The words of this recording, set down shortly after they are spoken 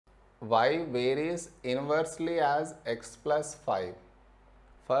y varies inversely as x plus 5.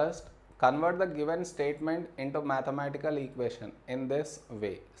 First, convert the given statement into mathematical equation in this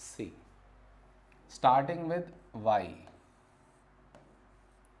way. See, starting with y.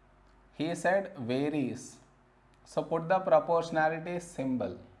 He said varies. So put the proportionality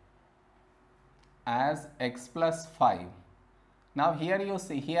symbol as x plus 5. Now here you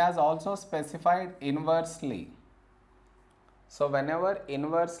see he has also specified inversely. So whenever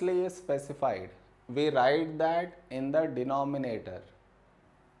inversely is specified, we write that in the denominator,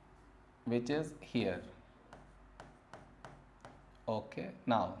 which is here. Okay,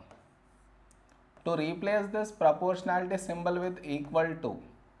 now to replace this proportionality symbol with equal to,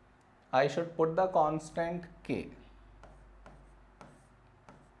 I should put the constant k.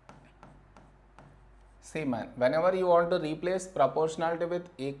 See man, whenever you want to replace proportionality with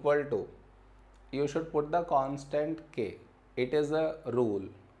equal to, you should put the constant k. It is a rule.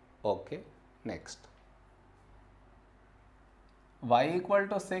 Okay, next. Y equal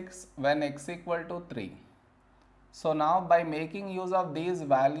to 6 when x equal to 3. So now by making use of these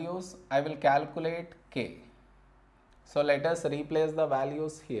values, I will calculate k. So let us replace the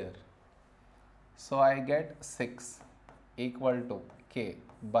values here. So I get 6 equal to k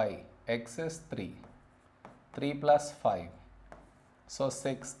by x is 3. 3 plus 5. So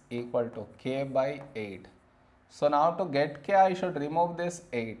 6 equal to k by 8. So now to get k, I should remove this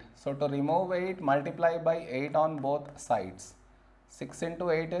 8. So to remove 8, multiply by 8 on both sides. 6 into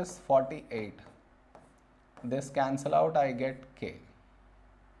 8 is 48. This cancel out, I get k.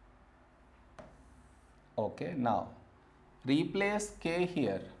 Okay, now replace k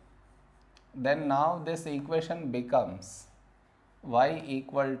here. Then now this equation becomes y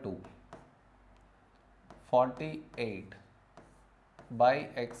equal to 48 by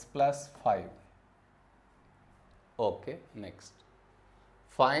x plus 5. Okay, next.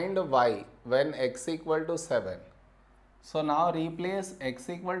 Find y when x equal to 7. So now replace x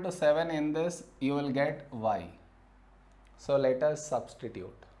equal to 7 in this, you will get y. So let us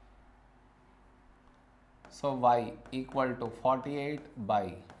substitute. So y equal to 48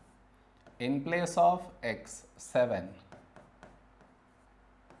 by, in place of x, 7.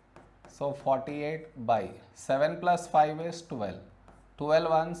 So 48 by 7 plus 5 is 12. 12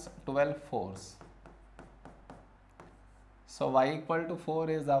 ones, 12 fours. So y equal to 4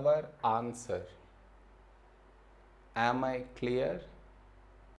 is our answer. Am I clear?